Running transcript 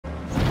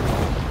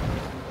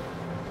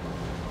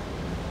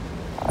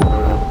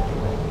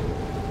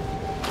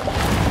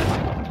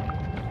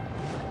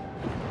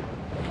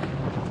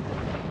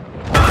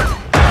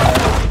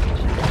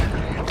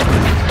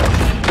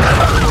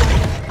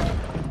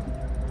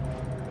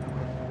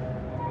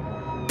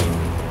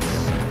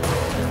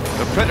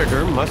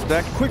predator must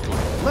act quickly,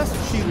 lest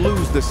she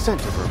lose the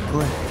scent of her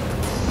prey.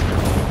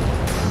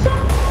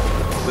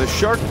 The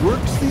shark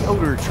works the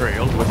odor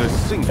trail with a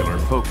singular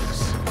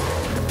focus.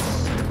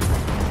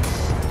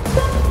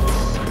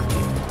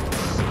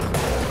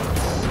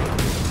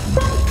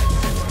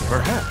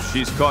 Perhaps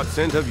she's caught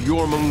scent of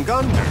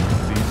Jormungandr,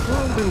 the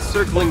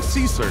world-encircling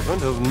sea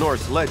serpent of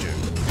Norse legend.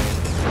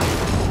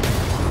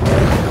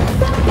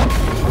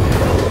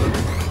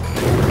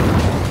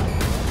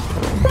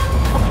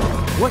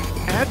 What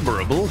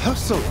admirable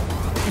hustle!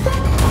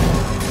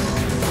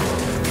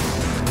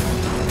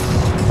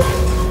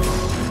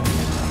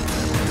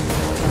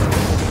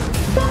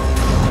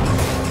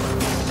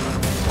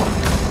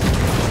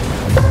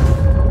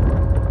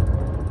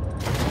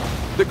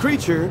 The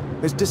creature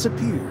has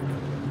disappeared,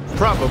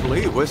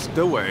 probably whisked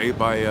away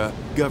by a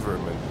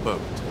government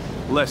boat,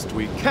 lest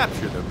we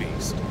capture the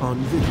beast on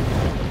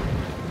video.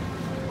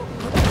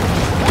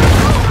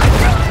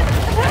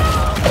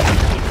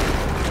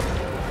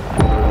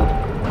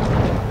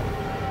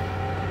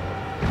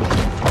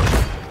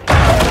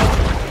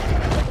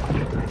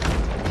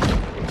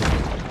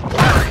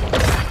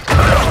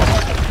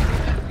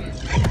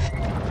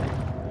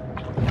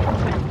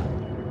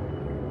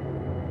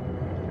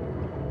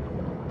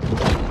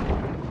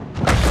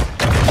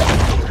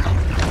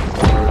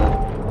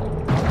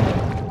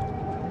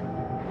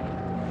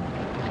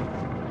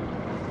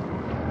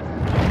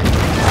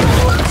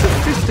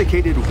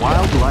 Sophisticated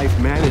wildlife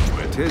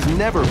management has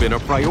never been a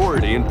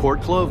priority in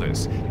Port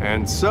Clovis,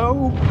 and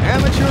so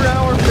amateur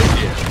hour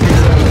begins.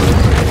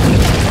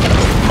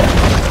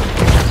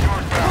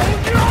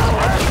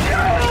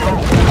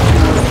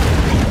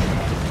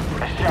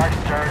 The shark's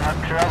stirring up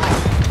trouble.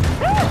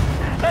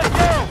 Let's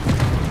go!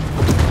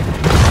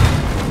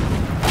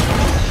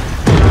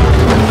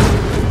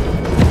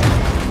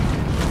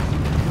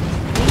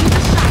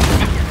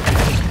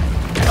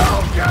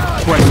 Oh,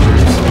 God! Questions.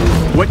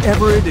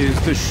 Whatever it is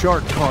the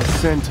shark caused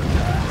scent of,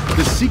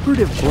 the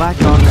secretive Black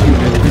Ops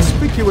unit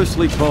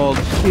conspicuously called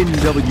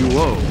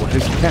NWO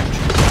has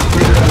captured.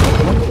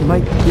 What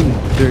might be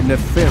their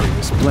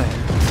nefarious plans?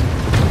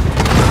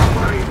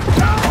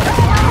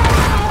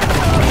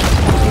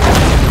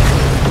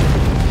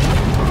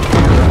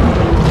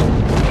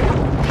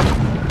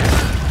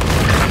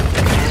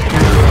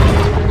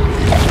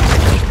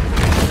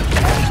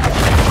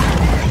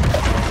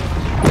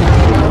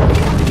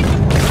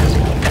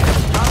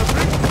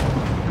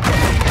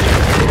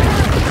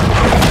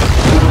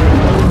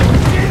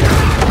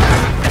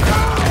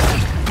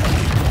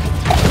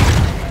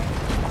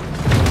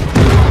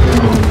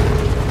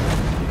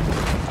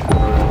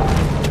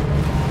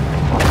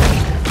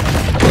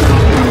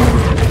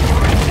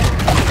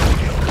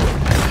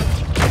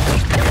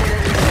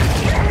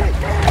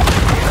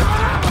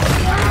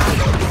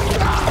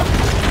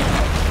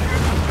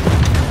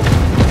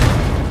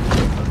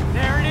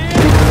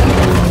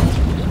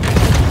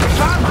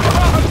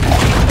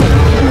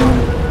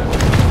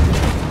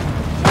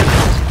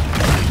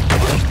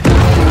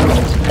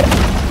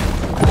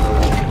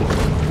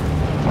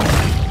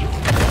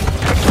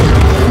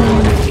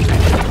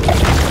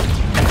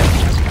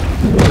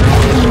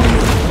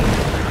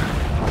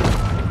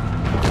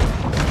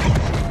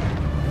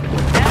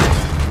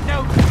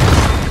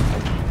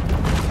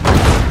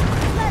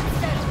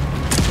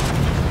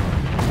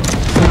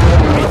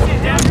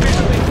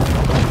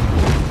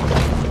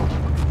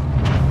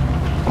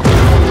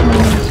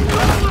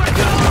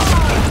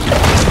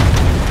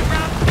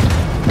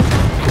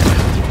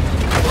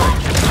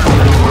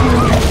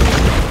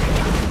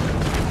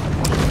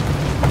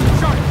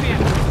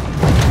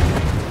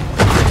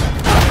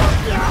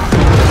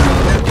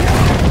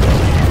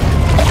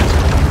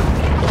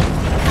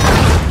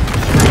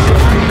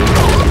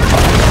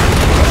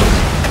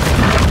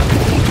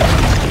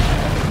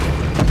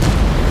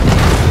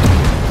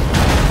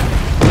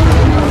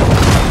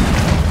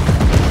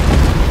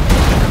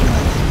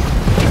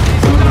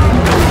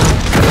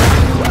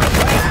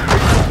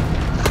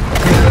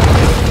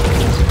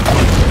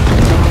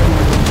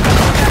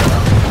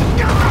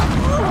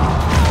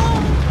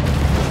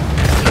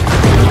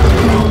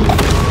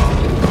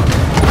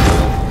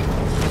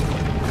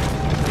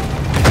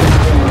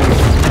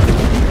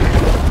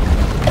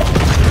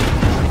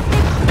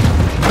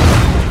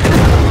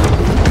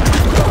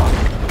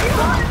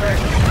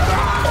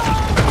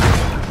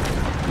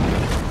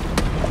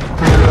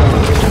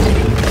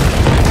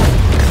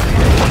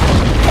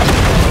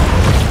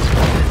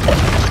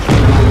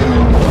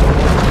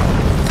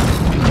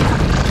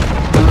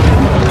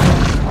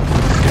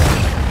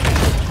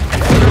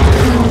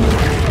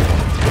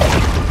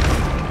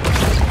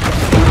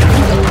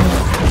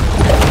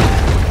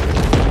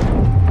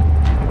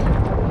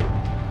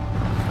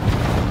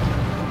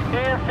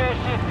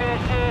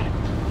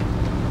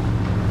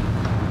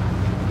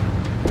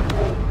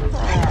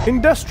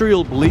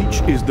 Industrial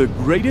bleach is the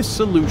greatest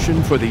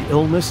solution for the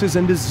illnesses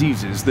and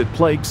diseases that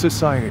plague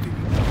society.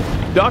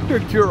 Dr.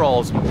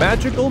 Cure-All's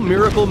magical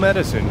miracle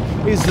medicine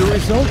is the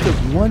result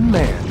of one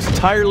man's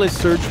tireless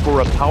search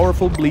for a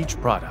powerful bleach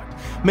product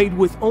made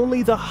with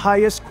only the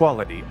highest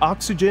quality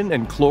oxygen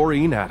and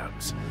chlorine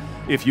atoms.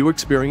 If you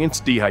experience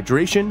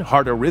dehydration,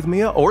 heart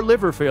arrhythmia, or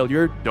liver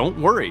failure, don't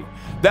worry.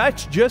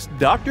 That's just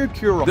Dr.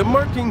 Cure-All. The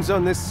markings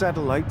on this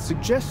satellite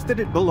suggest that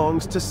it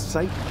belongs to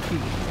Site P,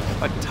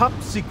 a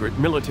top-secret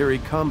military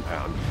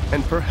compound,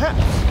 and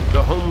perhaps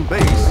the home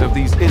base of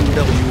these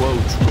NWO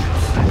troops.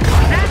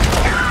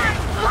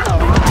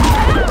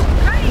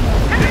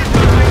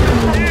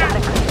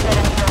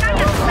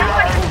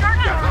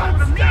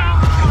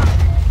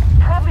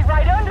 Probably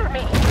right under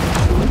me.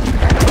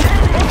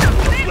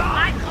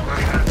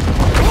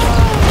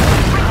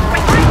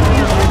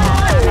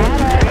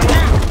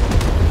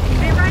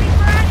 Be ready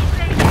for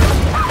anything.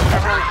 I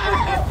really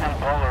should get some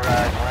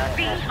polarized lenses.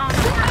 Be on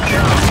the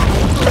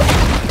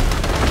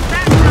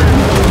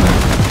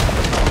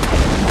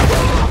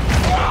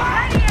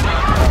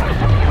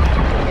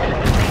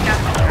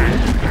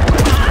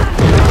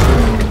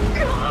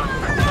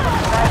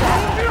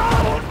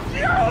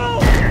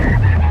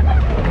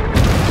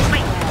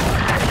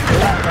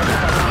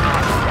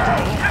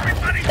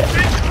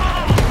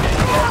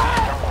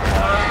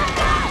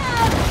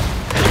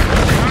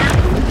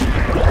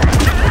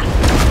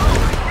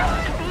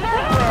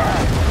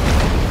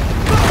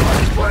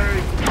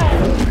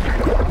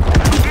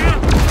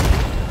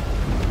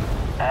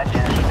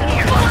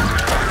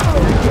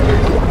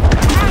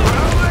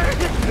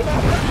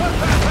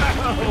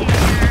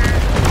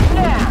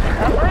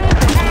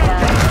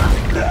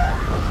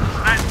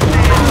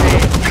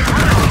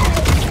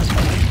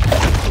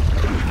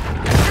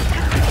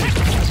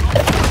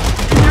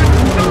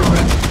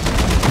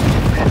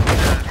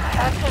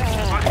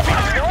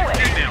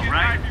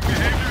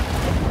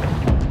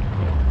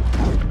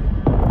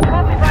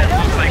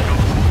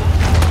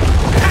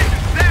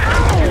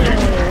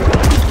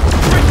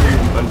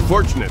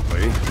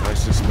Unfortunately, I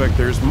suspect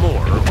there's more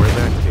where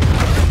that came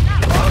from.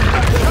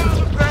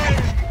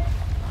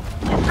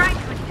 You're trying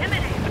to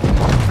intimidate.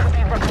 Could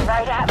be looking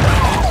right at me.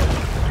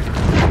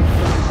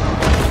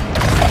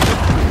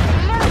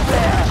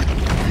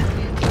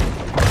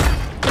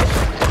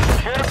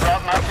 Should have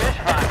brought my fish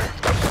finder.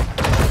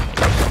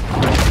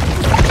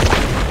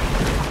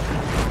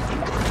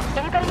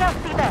 Anybody else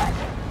see that?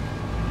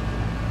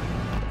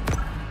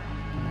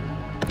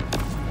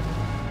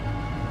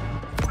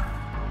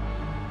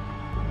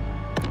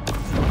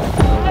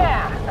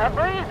 A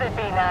breeze would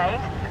be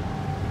nice.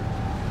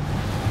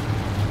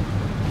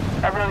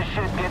 I really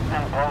should get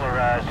some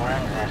polarized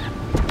lenses.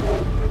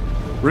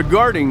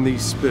 Regarding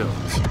these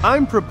spills,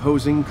 I'm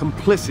proposing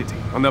complicity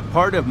on the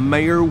part of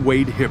Mayor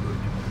Wade Hibbard.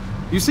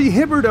 You see,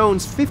 Hibbard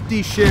owns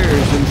 50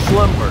 shares in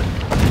Schlumberger,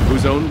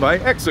 who's owned by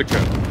Exico,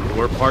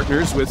 who are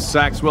partners with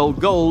Saxwell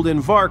Gold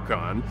and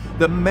Varcon,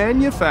 the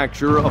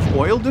manufacturer of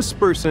oil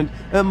dispersant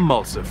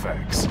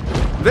Emulsifex.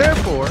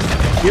 Therefore,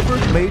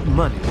 Hibbard made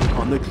money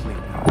on the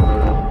cleanup.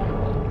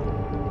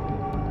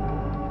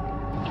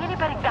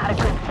 Got a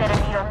good set of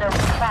needle nose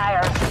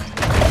pliers.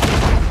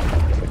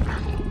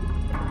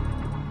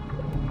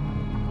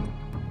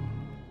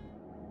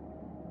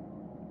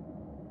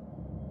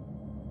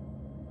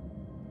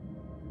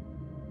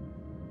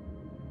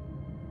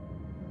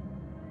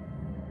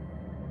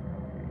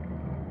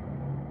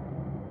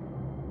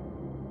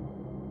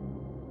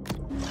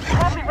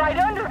 Probably right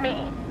under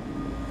me.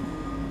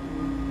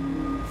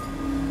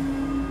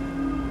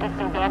 This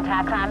is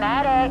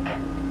anticlimactic.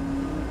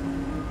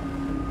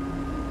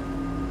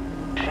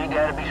 She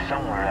gotta be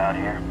somewhere out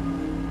here.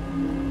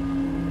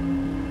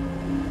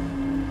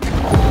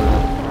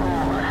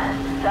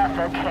 Ooh,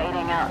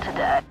 suffocating out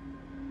today.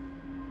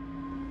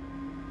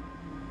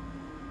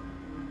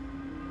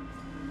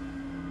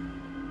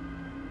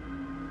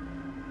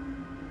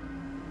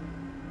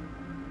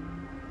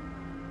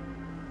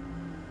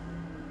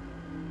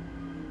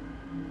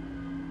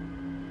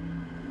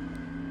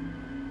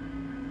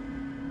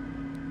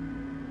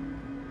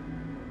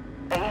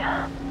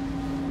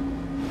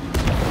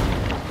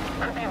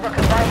 Could be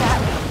looking right at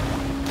me.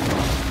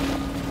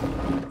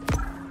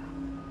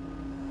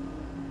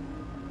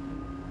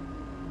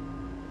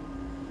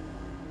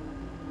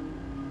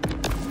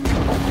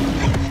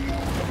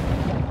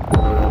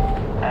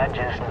 I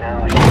just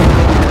know it.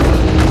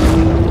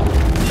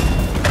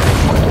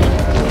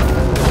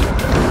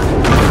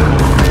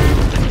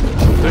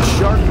 The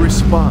shark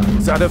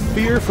responds out of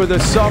fear for the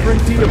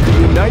sovereignty of the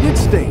United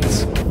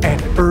States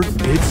and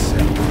Earth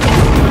itself.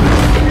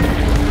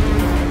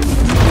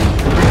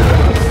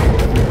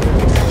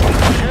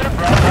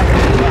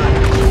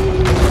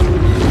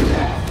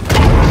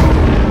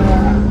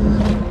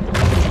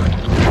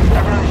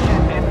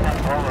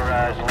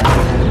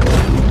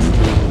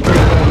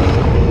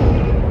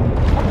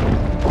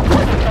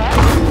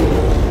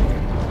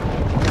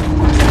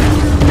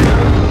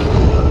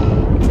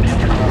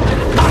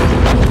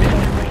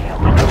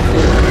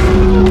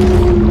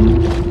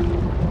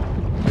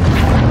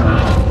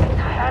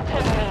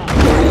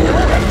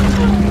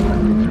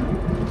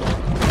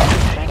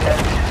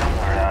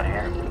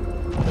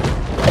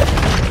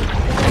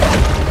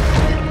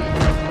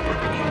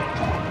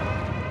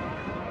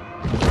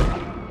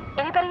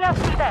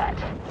 see that?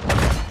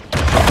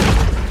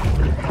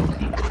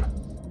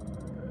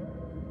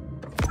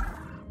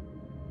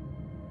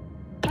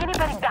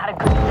 Anybody got a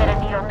good set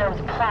of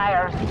needle-nose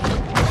pliers?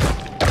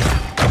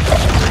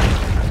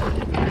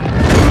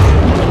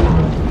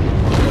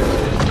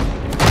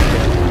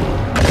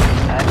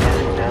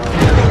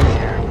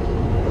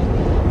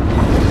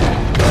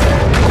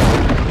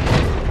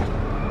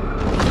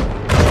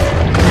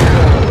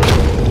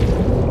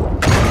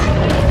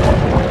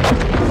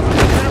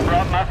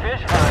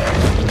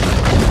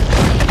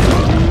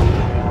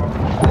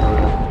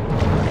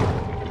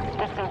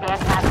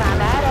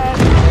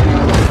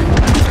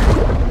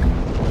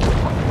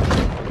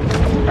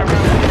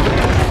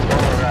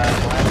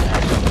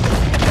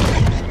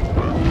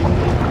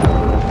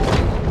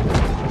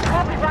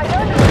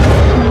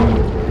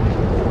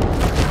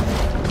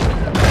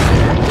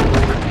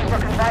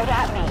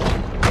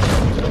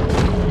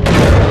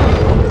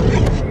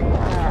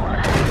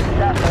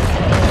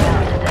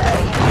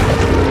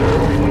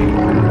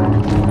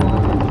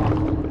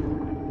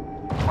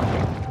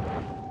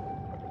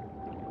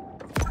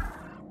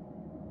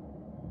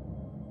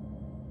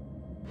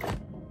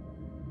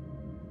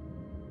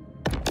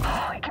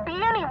 It could be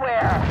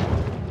anywhere.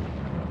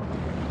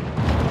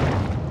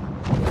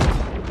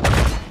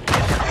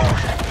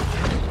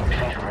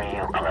 She's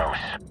real close.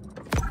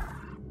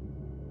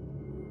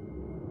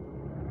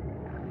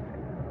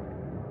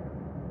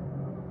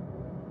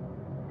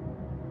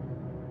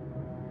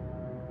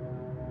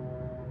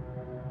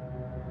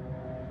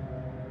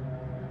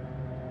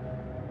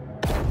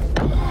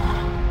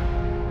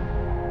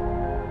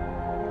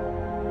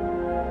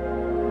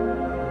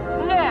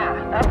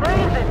 Yeah, a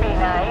breeze would be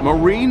nice.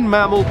 Marine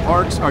mammal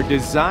parks are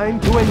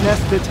designed to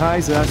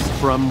anesthetize us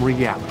from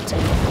reality.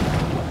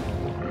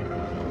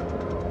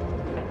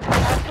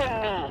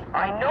 Touching me.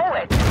 I know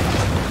it.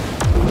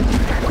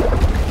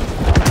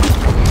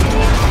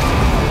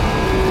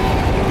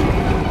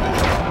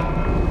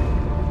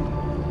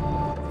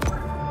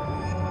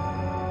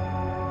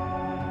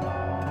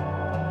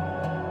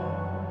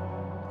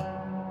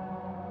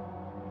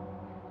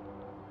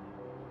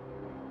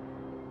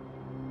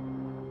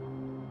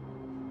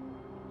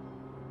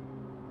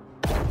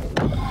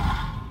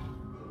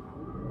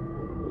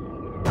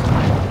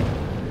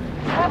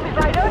 Probably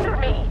right under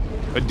me.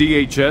 A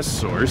DHS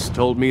source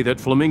told me that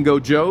Flamingo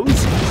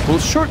Joe's will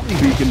shortly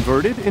be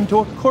converted into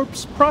a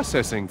corpse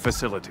processing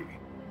facility.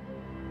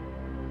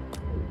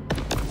 It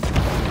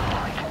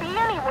could be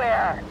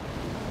anywhere.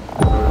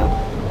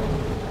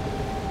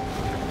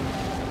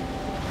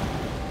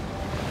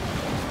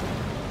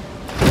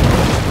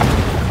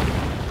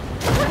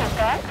 What is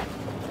that?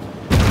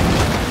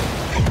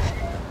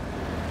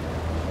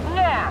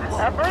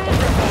 Yeah, a breeze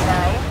would be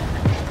nice.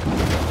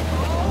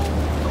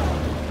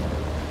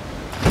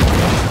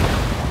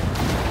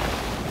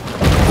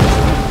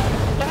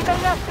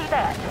 Anybody else see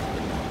that?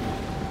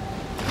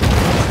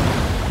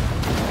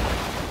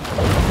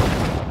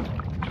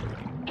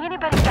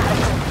 Anybody got a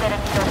good set of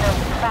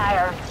needle-nose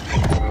pliers?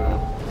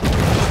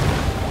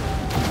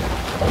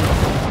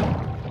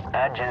 I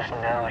just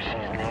know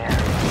she's near.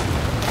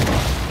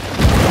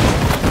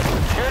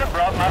 Should have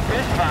brought my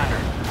fish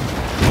finder.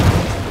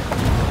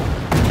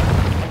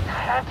 It's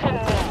touching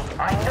me.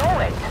 I know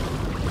it.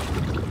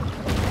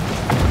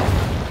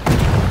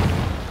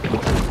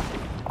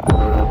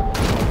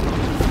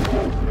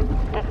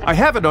 I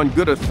have it on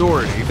good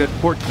authority that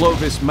Port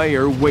Clovis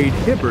Mayor Wade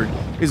Hibbard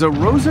is a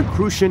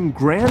Rosicrucian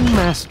Grand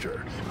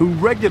Master who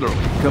regularly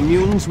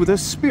communes with the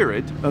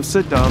spirit of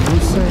Saddam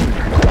Hussein.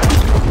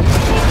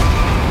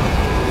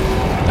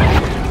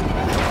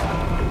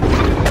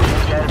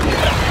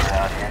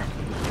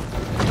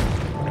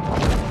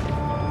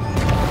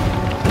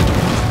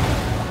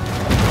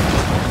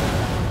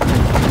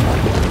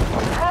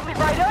 Probably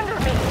right under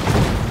me.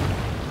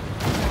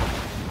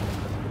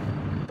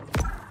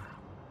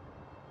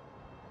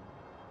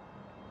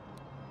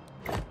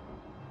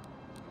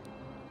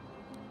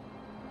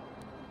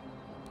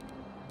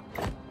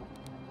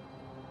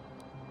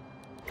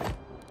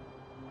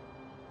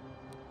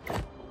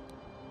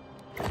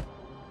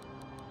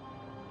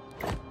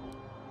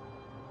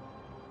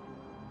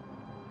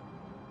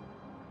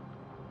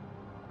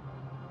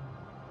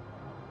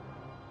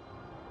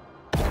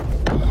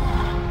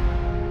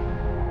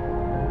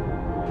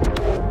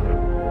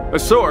 A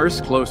source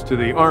close to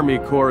the Army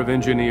Corps of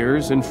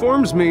Engineers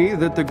informs me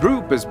that the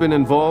group has been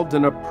involved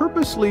in a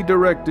purposely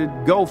directed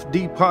Gulf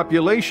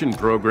depopulation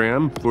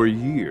program for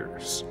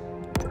years.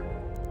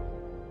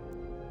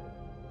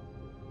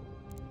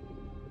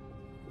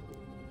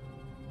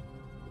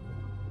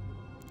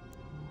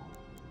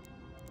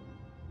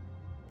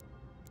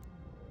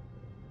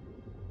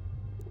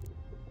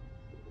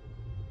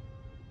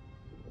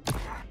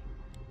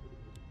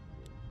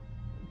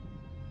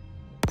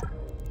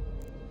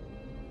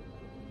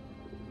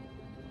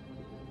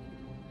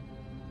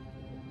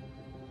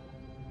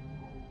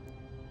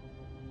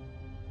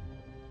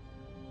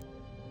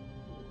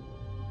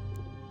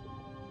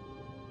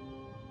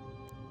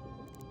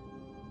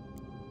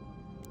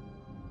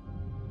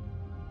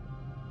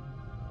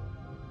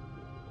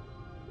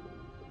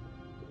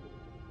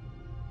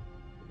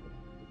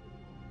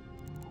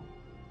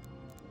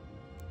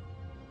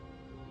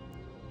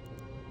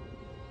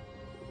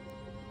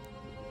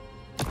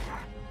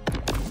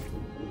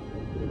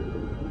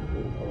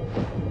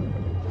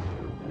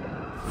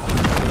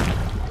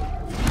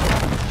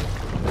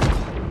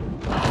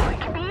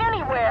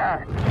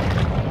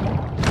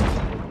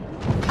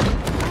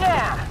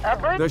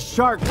 The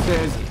shark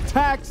says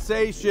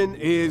taxation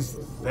is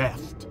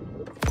theft.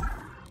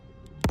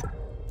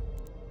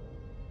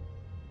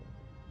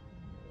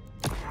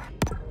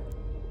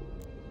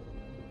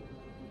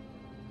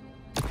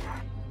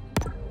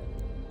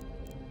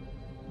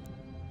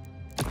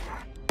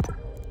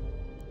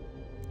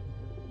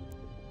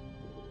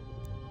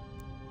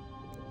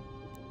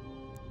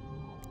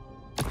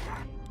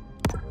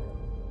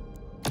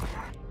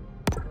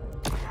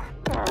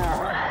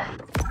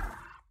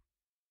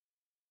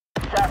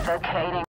 Suffocating.